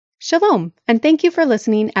Shalom, and thank you for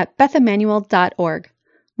listening at BethEmmanuel.org.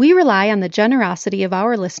 We rely on the generosity of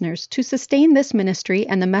our listeners to sustain this ministry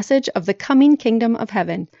and the message of the coming kingdom of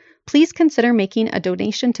heaven. Please consider making a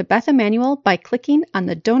donation to Beth Emmanuel by clicking on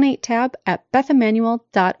the Donate tab at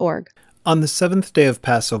BethEmmanuel.org. On the seventh day of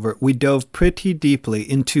Passover, we dove pretty deeply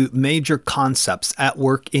into major concepts at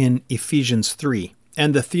work in Ephesians 3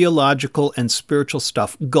 and the theological and spiritual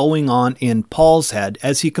stuff going on in Paul's head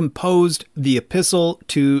as he composed the epistle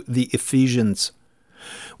to the Ephesians.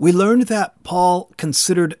 We learned that Paul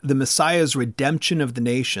considered the Messiah's redemption of the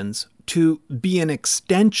nations to be an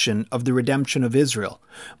extension of the redemption of Israel,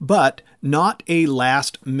 but not a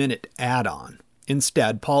last-minute add-on.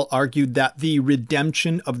 Instead, Paul argued that the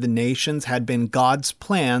redemption of the nations had been God's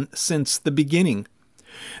plan since the beginning.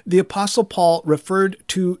 The Apostle Paul referred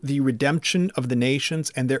to the redemption of the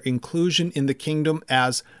nations and their inclusion in the kingdom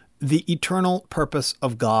as the eternal purpose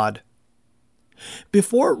of God.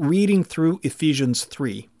 Before reading through Ephesians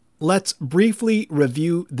 3, let's briefly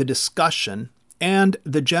review the discussion and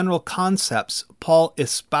the general concepts Paul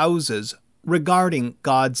espouses regarding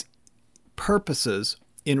God's purposes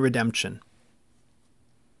in redemption.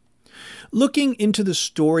 Looking into the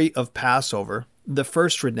story of Passover, the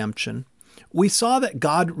first redemption, we saw that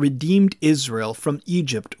God redeemed Israel from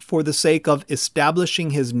Egypt for the sake of establishing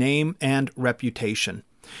his name and reputation.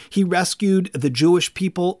 He rescued the Jewish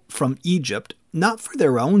people from Egypt, not for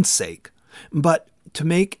their own sake, but to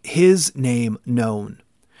make his name known,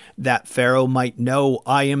 that Pharaoh might know,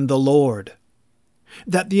 I am the Lord,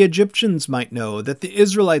 that the Egyptians might know, that the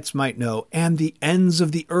Israelites might know, and the ends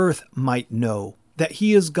of the earth might know that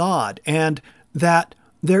he is God and that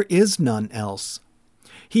there is none else.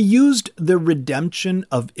 He used the redemption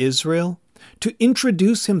of Israel to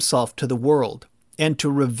introduce himself to the world and to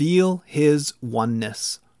reveal his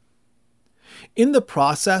oneness. In the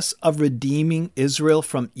process of redeeming Israel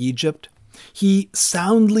from Egypt, he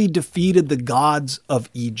soundly defeated the gods of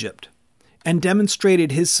Egypt and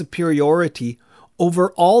demonstrated his superiority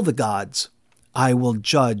over all the gods. I will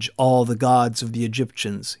judge all the gods of the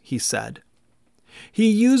Egyptians, he said. He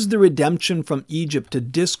used the redemption from Egypt to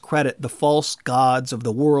discredit the false gods of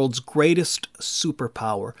the world's greatest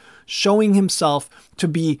superpower, showing himself to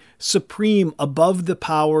be supreme above the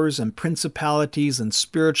powers and principalities and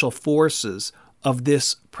spiritual forces of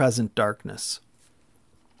this present darkness.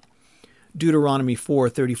 Deuteronomy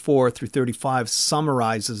 4:34 through 35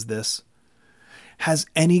 summarizes this. Has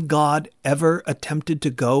any God ever attempted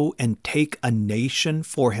to go and take a nation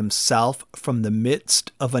for himself from the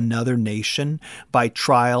midst of another nation, by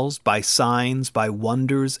trials, by signs, by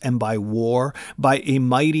wonders, and by war, by a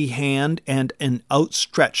mighty hand and an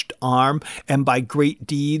outstretched arm, and by great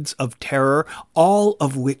deeds of terror, all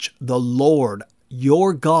of which the Lord,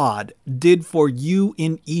 your God, did for you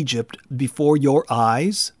in Egypt before your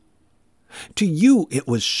eyes? To you it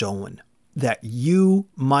was shown that you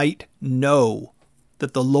might know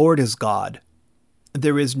that the Lord is God.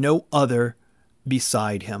 There is no other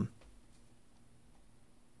beside him.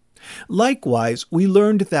 Likewise, we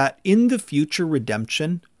learned that in the future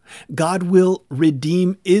redemption, God will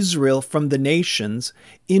redeem Israel from the nations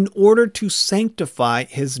in order to sanctify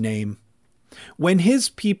his name. When his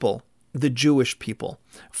people, the Jewish people,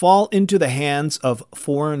 fall into the hands of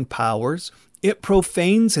foreign powers, it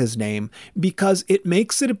profanes his name because it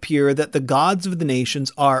makes it appear that the gods of the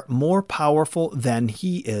nations are more powerful than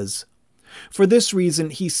he is. For this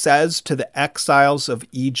reason, he says to the exiles of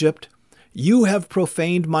Egypt, you have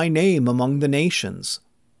profaned my name among the nations.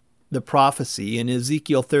 The prophecy in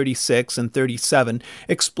Ezekiel 36 and 37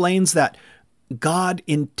 explains that God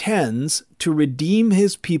intends to redeem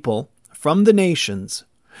his people from the nations,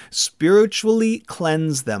 spiritually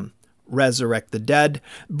cleanse them, resurrect the dead,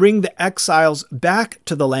 bring the exiles back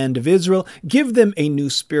to the land of Israel, give them a new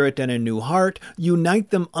spirit and a new heart, unite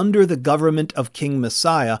them under the government of King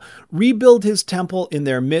Messiah, rebuild his temple in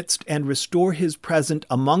their midst, and restore his presence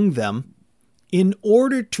among them in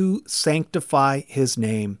order to sanctify his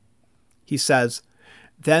name. He says,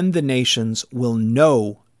 then the nations will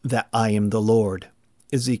know that I am the Lord.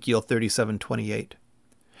 Ezekiel 37:28.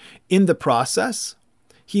 In the process,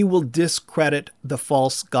 he will discredit the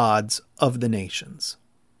false gods of the nations.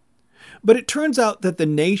 But it turns out that the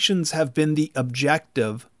nations have been the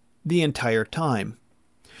objective the entire time.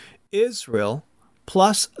 Israel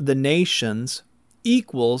plus the nations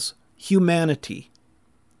equals humanity.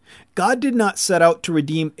 God did not set out to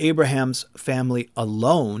redeem Abraham's family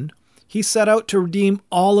alone. He set out to redeem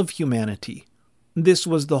all of humanity. This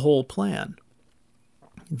was the whole plan.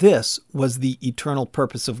 This was the eternal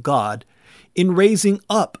purpose of God in raising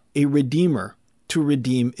up a Redeemer to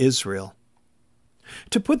redeem Israel.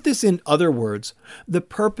 To put this in other words, the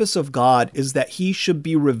purpose of God is that he should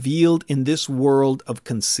be revealed in this world of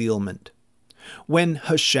concealment. When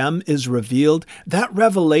Hashem is revealed, that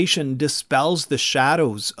revelation dispels the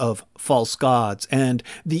shadows of false gods and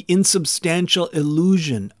the insubstantial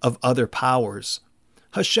illusion of other powers.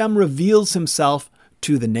 Hashem reveals himself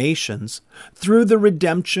to the nations through the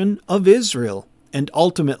redemption of Israel, and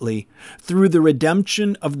ultimately, through the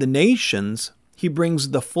redemption of the nations, he brings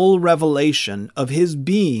the full revelation of his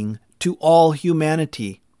being to all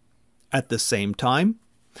humanity. At the same time,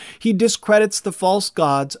 he discredits the false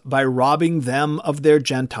gods by robbing them of their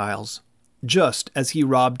Gentiles, just as he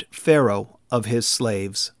robbed Pharaoh of his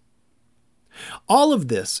slaves. All of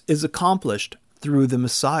this is accomplished through the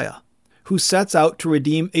Messiah, who sets out to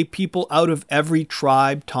redeem a people out of every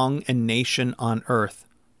tribe, tongue, and nation on earth.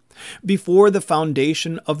 Before the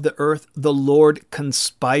foundation of the earth, the Lord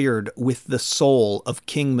conspired with the soul of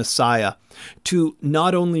King Messiah to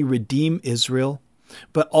not only redeem Israel,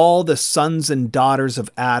 but all the sons and daughters of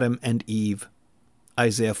Adam and Eve.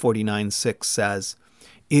 Isaiah 49:6 says,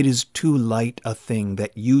 "It is too light a thing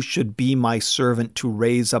that you should be my servant to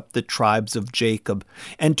raise up the tribes of Jacob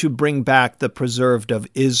and to bring back the preserved of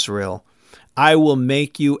Israel. I will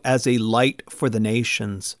make you as a light for the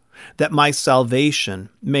nations, that my salvation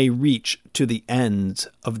may reach to the ends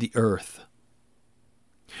of the earth."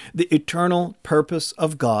 The eternal purpose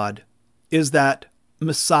of God is that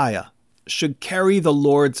Messiah should carry the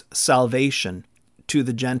Lord's salvation to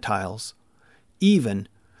the Gentiles, even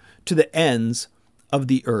to the ends of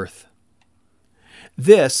the earth.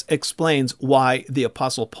 This explains why the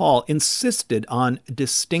Apostle Paul insisted on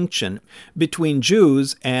distinction between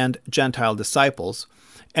Jews and Gentile disciples,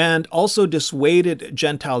 and also dissuaded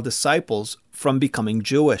Gentile disciples from becoming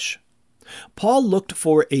Jewish. Paul looked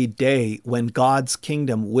for a day when God's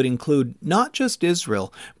kingdom would include not just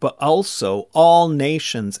Israel, but also all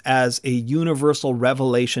nations as a universal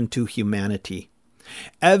revelation to humanity.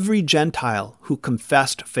 Every Gentile who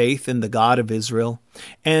confessed faith in the God of Israel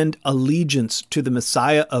and allegiance to the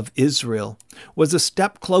Messiah of Israel was a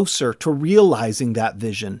step closer to realizing that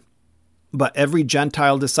vision. But every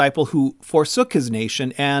Gentile disciple who forsook his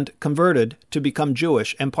nation and converted to become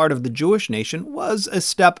Jewish and part of the Jewish nation was a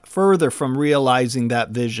step further from realizing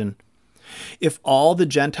that vision. If all the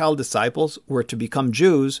Gentile disciples were to become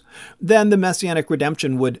Jews, then the Messianic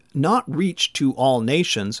redemption would not reach to all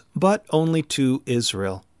nations, but only to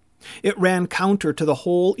Israel. It ran counter to the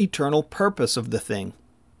whole eternal purpose of the thing.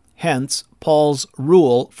 Hence, Paul's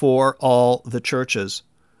rule for all the churches.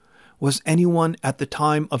 Was anyone at the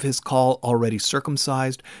time of his call already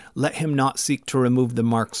circumcised? Let him not seek to remove the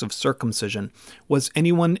marks of circumcision. Was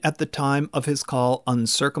anyone at the time of his call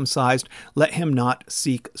uncircumcised? Let him not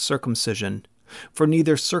seek circumcision. For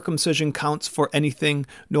neither circumcision counts for anything,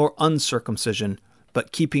 nor uncircumcision,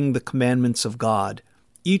 but keeping the commandments of God.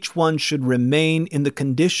 Each one should remain in the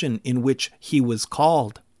condition in which he was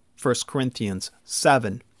called. 1 Corinthians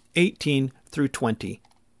 7:18 through 20.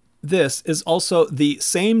 This is also the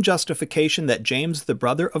same justification that James, the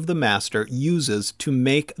brother of the Master, uses to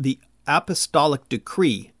make the apostolic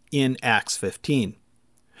decree in Acts 15.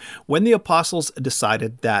 When the apostles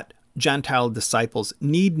decided that Gentile disciples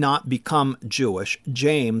need not become Jewish,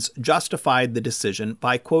 James justified the decision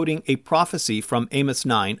by quoting a prophecy from Amos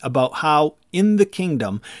 9 about how in the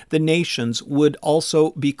kingdom the nations would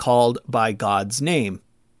also be called by God's name,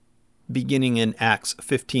 beginning in Acts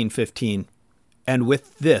 15:15. And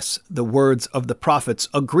with this, the words of the prophets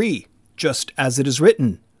agree, just as it is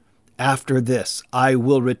written, "After this, I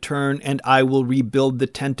will return and I will rebuild the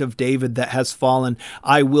tent of David that has fallen.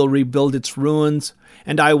 I will rebuild its ruins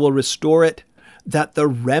and I will restore it, that the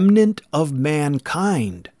remnant of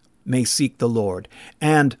mankind may seek the Lord,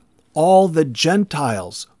 and all the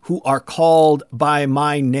Gentiles who are called by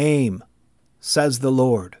my name, says the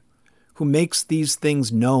Lord, who makes these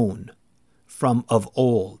things known from of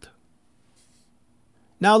old."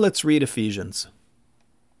 Now let's read Ephesians.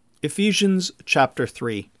 Ephesians chapter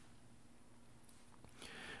 3.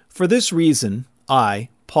 For this reason, I,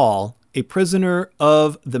 Paul, a prisoner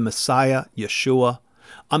of the Messiah Yeshua,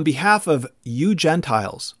 on behalf of you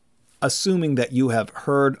Gentiles, assuming that you have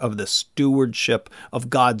heard of the stewardship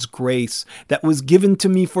of God's grace that was given to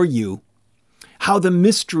me for you, how the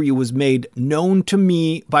mystery was made known to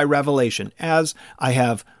me by revelation, as I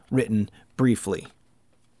have written briefly.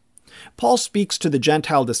 Paul speaks to the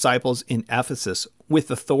Gentile disciples in Ephesus with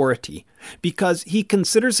authority because he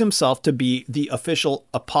considers himself to be the official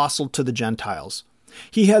apostle to the Gentiles.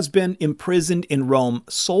 He has been imprisoned in Rome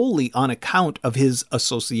solely on account of his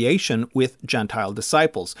association with Gentile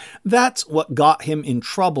disciples. That's what got him in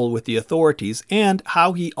trouble with the authorities and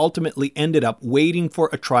how he ultimately ended up waiting for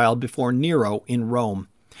a trial before Nero in Rome.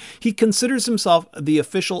 He considers himself the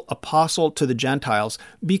official apostle to the Gentiles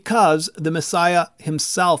because the Messiah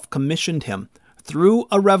himself commissioned him through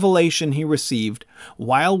a revelation he received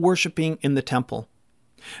while worshiping in the temple.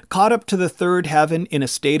 Caught up to the third heaven in a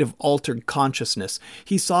state of altered consciousness,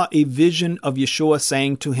 he saw a vision of Yeshua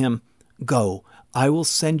saying to him, "Go, I will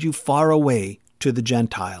send you far away to the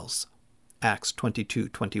Gentiles." Acts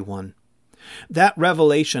 22:21. That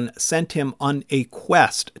revelation sent him on a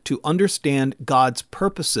quest to understand God's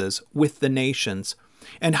purposes with the nations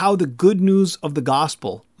and how the good news of the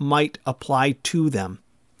gospel might apply to them.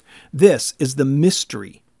 This is the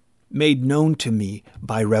mystery made known to me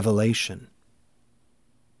by revelation.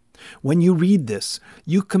 When you read this,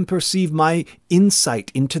 you can perceive my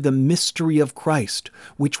insight into the mystery of Christ,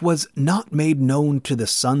 which was not made known to the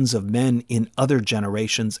sons of men in other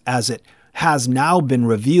generations, as it has now been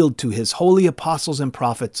revealed to his holy apostles and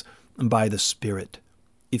prophets by the Spirit.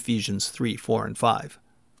 Ephesians 3:4 and 5.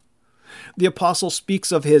 The apostle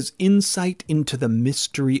speaks of his insight into the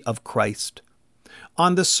mystery of Christ.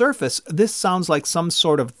 On the surface, this sounds like some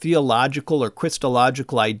sort of theological or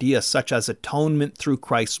Christological idea such as atonement through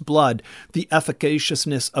Christ's blood, the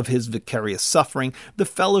efficaciousness of his vicarious suffering, the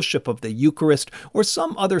fellowship of the Eucharist, or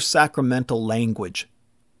some other sacramental language.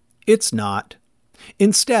 It's not.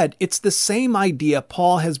 Instead, it's the same idea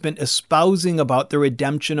Paul has been espousing about the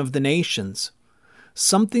redemption of the nations.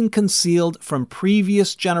 Something concealed from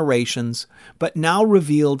previous generations, but now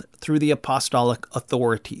revealed through the apostolic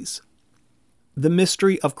authorities. The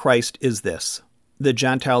mystery of Christ is this: the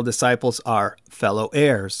Gentile disciples are fellow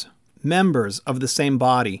heirs, members of the same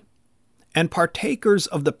body, and partakers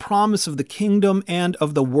of the promise of the kingdom and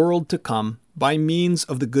of the world to come by means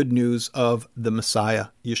of the good news of the Messiah,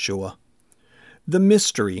 Yeshua. The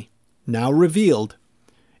mystery, now revealed,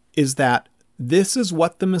 is that this is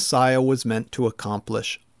what the Messiah was meant to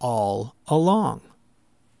accomplish all along.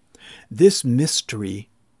 This mystery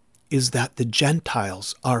is that the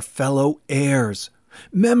Gentiles are fellow heirs,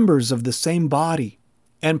 members of the same body,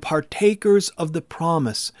 and partakers of the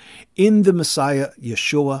promise in the Messiah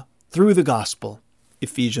Yeshua through the gospel.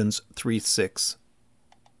 Ephesians 3:6.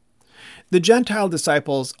 The Gentile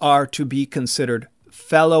disciples are to be considered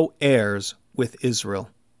fellow heirs with Israel.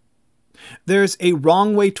 There's a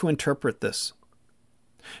wrong way to interpret this.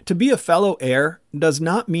 To be a fellow heir does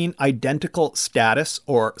not mean identical status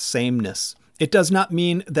or sameness. It does not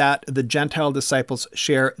mean that the Gentile disciples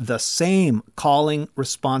share the same calling,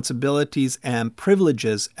 responsibilities, and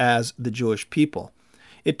privileges as the Jewish people.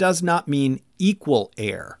 It does not mean equal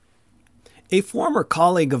heir. A former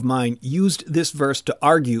colleague of mine used this verse to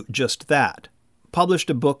argue just that,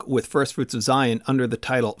 published a book with First Fruits of Zion under the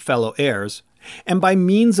title Fellow Heirs, and by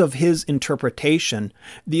means of his interpretation,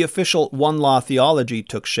 the official one-law theology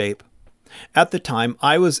took shape. At the time,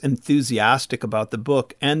 I was enthusiastic about the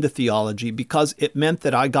book and the theology because it meant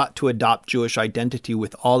that I got to adopt Jewish identity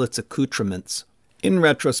with all its accoutrements. In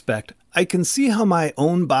retrospect, I can see how my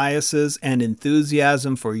own biases and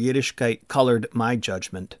enthusiasm for Yiddishkeit colored my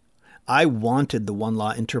judgment. I wanted the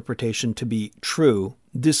one-law interpretation to be true,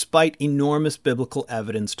 despite enormous biblical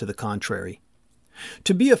evidence to the contrary.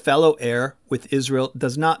 To be a fellow heir with Israel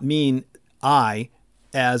does not mean I,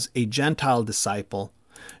 as a Gentile disciple,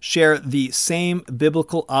 share the same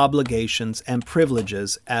biblical obligations and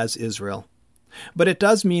privileges as Israel. But it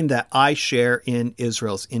does mean that I share in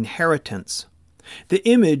Israel's inheritance. The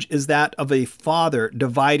image is that of a father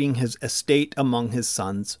dividing his estate among his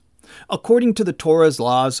sons. According to the Torah's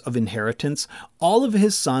laws of inheritance, all of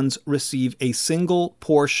his sons receive a single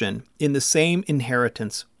portion in the same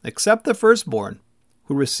inheritance, except the firstborn,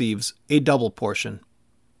 who receives a double portion.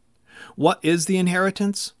 What is the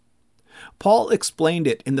inheritance? Paul explained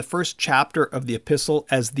it in the first chapter of the epistle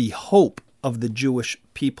as the hope of the Jewish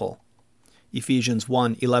people. Ephesians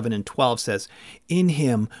 1:11 and 12 says, "In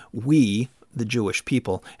him we, the Jewish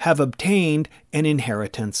people, have obtained an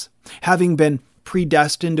inheritance, having been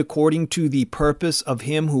predestined according to the purpose of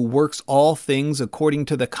him who works all things according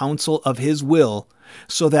to the counsel of his will,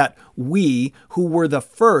 so that we, who were the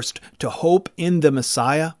first to hope in the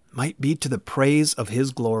Messiah, might be to the praise of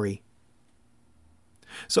his glory."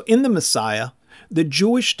 So in the Messiah, the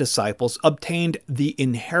Jewish disciples obtained the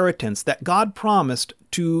inheritance that God promised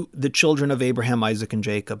to the children of Abraham, Isaac, and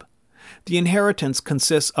Jacob. The inheritance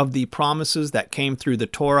consists of the promises that came through the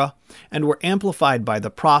Torah and were amplified by the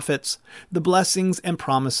prophets, the blessings and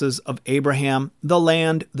promises of Abraham, the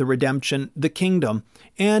land, the redemption, the kingdom,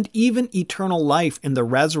 and even eternal life in the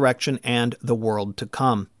resurrection and the world to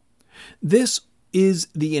come. This is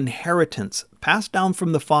the inheritance passed down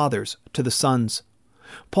from the fathers to the sons.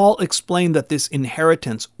 Paul explained that this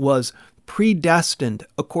inheritance was predestined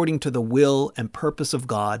according to the will and purpose of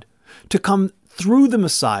God to come through the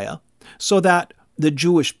Messiah, so that the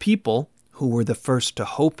Jewish people, who were the first to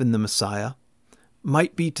hope in the Messiah,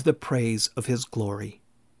 might be to the praise of his glory.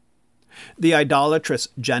 The idolatrous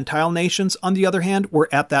Gentile nations, on the other hand, were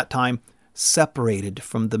at that time separated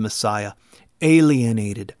from the Messiah,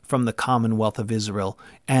 alienated from the commonwealth of Israel,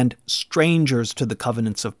 and strangers to the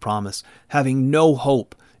covenants of promise, having no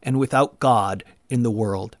hope and without God in the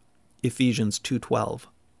world. Ephesians 2:12.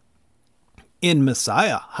 In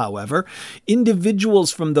Messiah, however,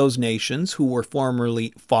 individuals from those nations who were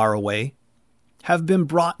formerly far away have been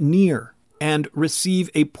brought near and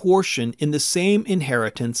receive a portion in the same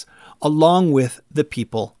inheritance along with the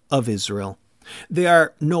people of Israel. They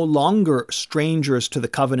are no longer strangers to the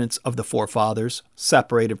covenants of the forefathers,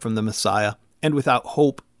 separated from the Messiah, and without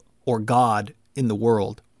hope or God in the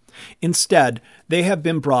world. Instead, they have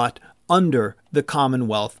been brought under the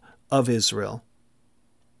commonwealth of Israel.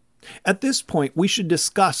 At this point, we should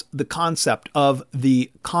discuss the concept of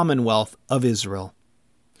the commonwealth of Israel.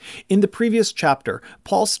 In the previous chapter,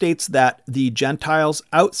 Paul states that the Gentiles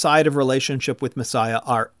outside of relationship with Messiah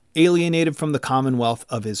are alienated from the commonwealth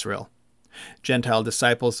of Israel. Gentile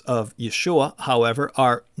disciples of Yeshua, however,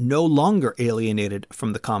 are no longer alienated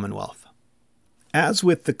from the commonwealth. As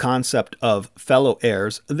with the concept of fellow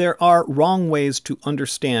heirs, there are wrong ways to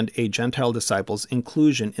understand a Gentile disciple's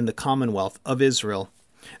inclusion in the commonwealth of Israel.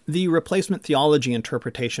 The replacement theology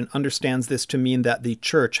interpretation understands this to mean that the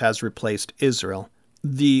church has replaced Israel.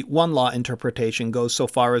 The one law interpretation goes so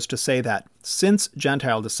far as to say that since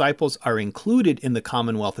Gentile disciples are included in the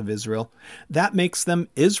commonwealth of Israel, that makes them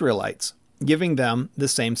Israelites, giving them the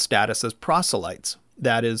same status as proselytes,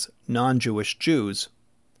 that is, non-Jewish Jews.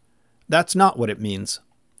 That's not what it means.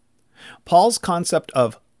 Paul's concept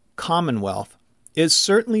of commonwealth is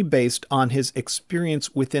certainly based on his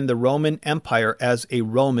experience within the Roman Empire as a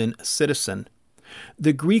Roman citizen.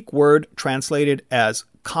 The Greek word translated as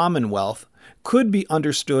commonwealth could be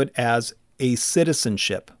understood as a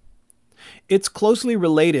citizenship. It's closely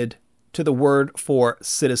related to the word for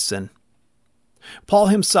citizen. Paul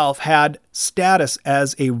himself had status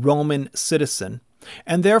as a Roman citizen,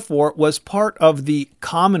 and therefore was part of the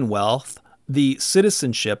commonwealth, the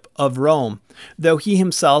citizenship of Rome, though he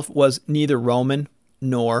himself was neither Roman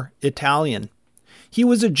nor Italian. He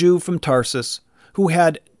was a Jew from Tarsus who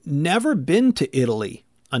had never been to Italy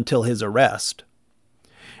until his arrest.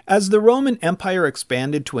 As the Roman Empire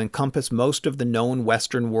expanded to encompass most of the known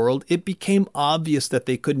Western world, it became obvious that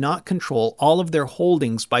they could not control all of their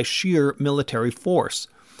holdings by sheer military force.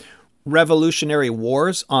 Revolutionary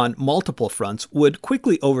wars on multiple fronts would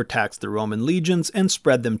quickly overtax the Roman legions and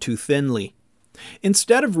spread them too thinly.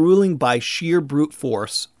 Instead of ruling by sheer brute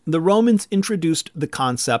force, the Romans introduced the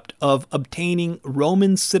concept of obtaining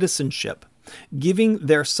Roman citizenship, giving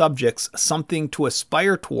their subjects something to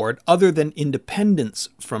aspire toward other than independence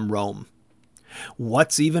from Rome.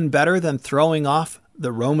 What's even better than throwing off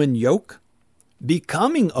the Roman yoke?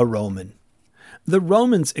 Becoming a Roman. The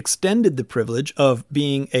Romans extended the privilege of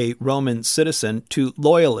being a Roman citizen to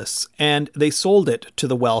loyalists, and they sold it to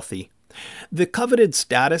the wealthy. The coveted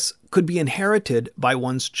status could be inherited by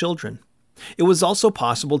one's children. It was also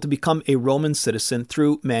possible to become a Roman citizen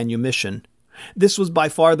through manumission. This was by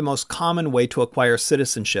far the most common way to acquire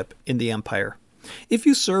citizenship in the empire. If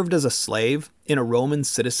you served as a slave in a Roman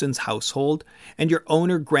citizen's household and your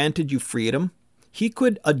owner granted you freedom, he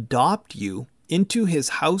could adopt you into his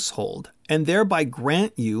household and thereby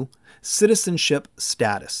grant you citizenship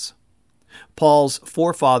status. Paul's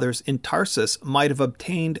forefathers in Tarsus might have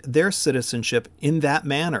obtained their citizenship in that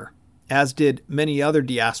manner, as did many other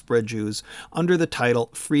diaspora Jews under the title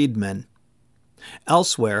freedmen.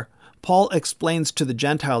 Elsewhere, Paul explains to the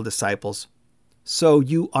Gentile disciples, "So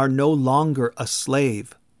you are no longer a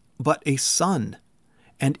slave, but a son,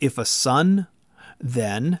 and if a son,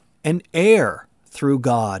 then an heir through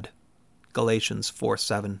God." Galatians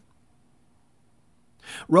 4:7.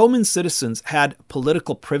 Roman citizens had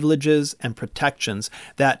political privileges and protections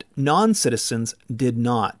that non-citizens did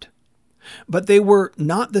not. But they were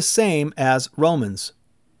not the same as Romans.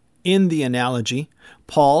 In the analogy,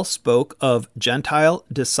 Paul spoke of Gentile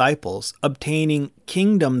disciples obtaining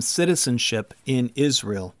kingdom citizenship in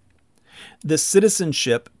Israel. The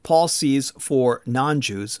citizenship Paul sees for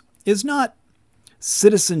non-Jews is not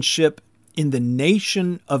citizenship in the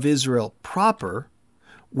nation of Israel proper,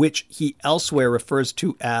 which he elsewhere refers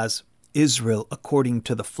to as Israel according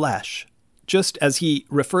to the flesh, just as he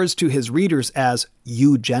refers to his readers as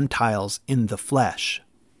you Gentiles in the flesh.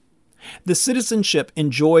 The citizenship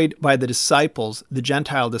enjoyed by the disciples, the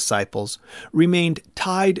Gentile disciples, remained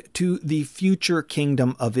tied to the future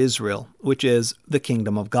kingdom of Israel, which is the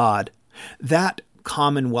kingdom of God. That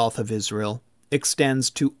commonwealth of Israel extends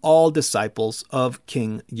to all disciples of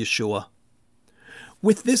King Yeshua.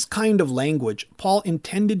 With this kind of language, Paul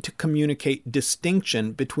intended to communicate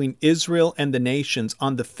distinction between Israel and the nations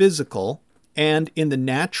on the physical and in the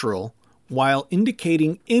natural, while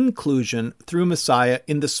indicating inclusion through Messiah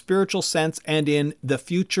in the spiritual sense and in the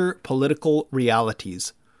future political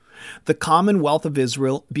realities. The commonwealth of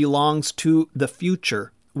Israel belongs to the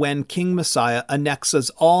future, when King Messiah annexes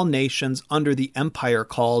all nations under the empire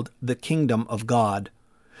called the Kingdom of God.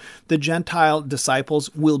 The Gentile disciples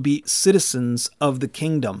will be citizens of the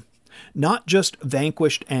kingdom, not just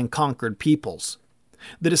vanquished and conquered peoples.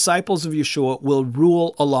 The disciples of Yeshua will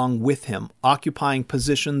rule along with him, occupying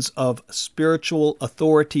positions of spiritual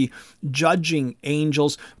authority, judging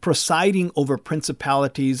angels, presiding over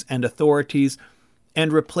principalities and authorities,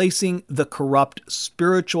 and replacing the corrupt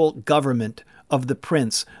spiritual government of the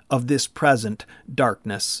prince of this present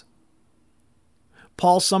darkness.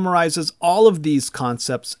 Paul summarizes all of these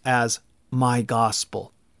concepts as my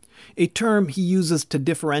gospel, a term he uses to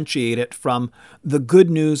differentiate it from the good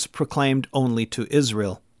news proclaimed only to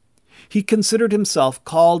Israel. He considered himself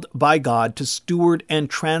called by God to steward and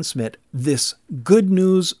transmit this good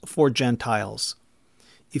news for Gentiles.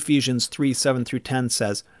 Ephesians 3:7-10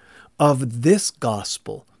 says, "Of this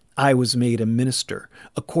gospel I was made a minister,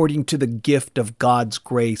 according to the gift of God's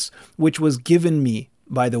grace, which was given me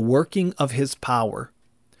by the working of his power.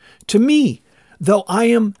 To me, though I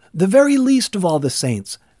am the very least of all the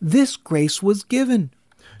saints, this grace was given,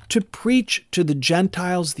 to preach to the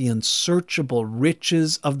Gentiles the unsearchable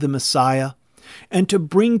riches of the Messiah, and to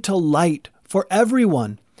bring to light for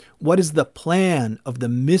everyone what is the plan of the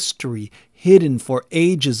mystery hidden for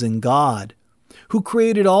ages in God, who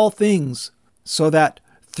created all things, so that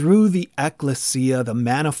through the ecclesia the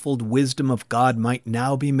manifold wisdom of God might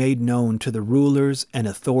now be made known to the rulers and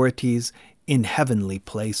authorities in heavenly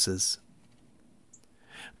places."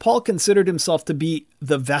 Paul considered himself to be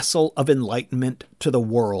the vessel of enlightenment to the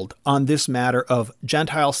world on this matter of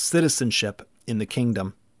Gentile citizenship in the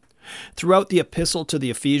kingdom. Throughout the epistle to the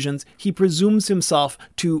Ephesians, he presumes himself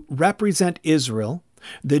to represent Israel,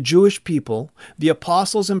 the Jewish people, the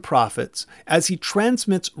apostles and prophets, as he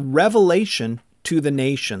transmits revelation to the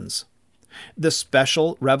nations. The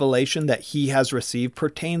special revelation that he has received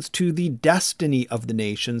pertains to the destiny of the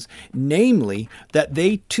nations, namely that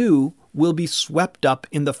they too will be swept up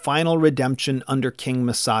in the final redemption under King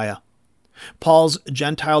Messiah. Paul's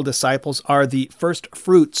Gentile disciples are the first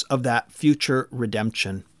fruits of that future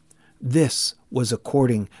redemption. This was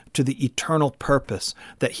according to the eternal purpose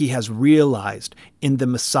that he has realized in the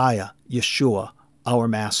Messiah, Yeshua, our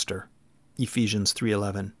Master. Ephesians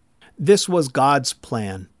 3:11. This was God's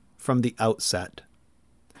plan from the outset.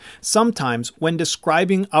 Sometimes, when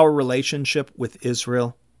describing our relationship with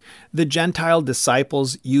Israel, the Gentile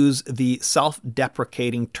disciples use the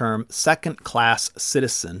self-deprecating term second-class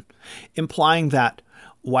citizen, implying that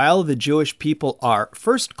while the Jewish people are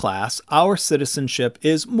first class, our citizenship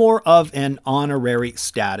is more of an honorary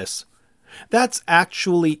status. That's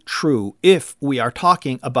actually true if we are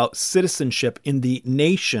talking about citizenship in the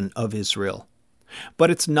nation of Israel.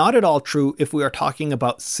 But it's not at all true if we are talking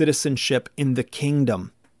about citizenship in the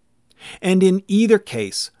kingdom. And in either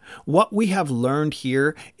case, what we have learned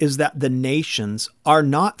here is that the nations are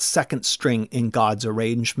not second string in God's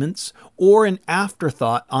arrangements or an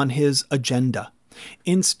afterthought on his agenda.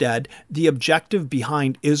 Instead, the objective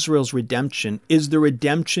behind Israel's redemption is the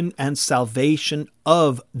redemption and salvation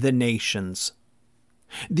of the nations.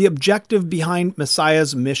 The objective behind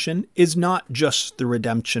Messiah's mission is not just the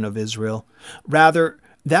redemption of Israel. Rather,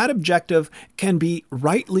 that objective can be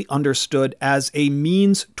rightly understood as a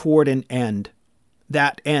means toward an end,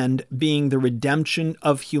 that end being the redemption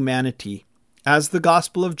of humanity. As the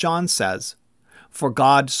Gospel of John says, "For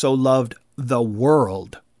God so loved the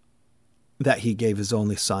world that he gave his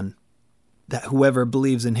only Son, that whoever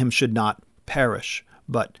believes in him should not perish,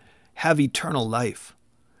 but have eternal life.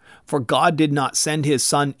 For God did not send his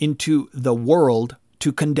Son into the world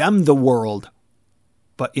to condemn the world,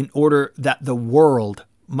 but in order that the world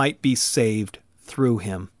might be saved through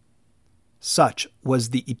him." Such was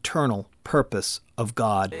the eternal purpose of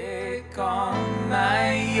God. Take on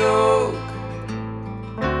my yoke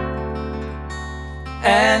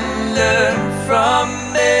and learn from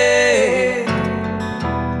me,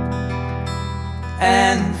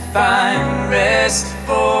 and find rest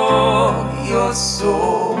for your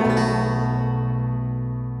soul.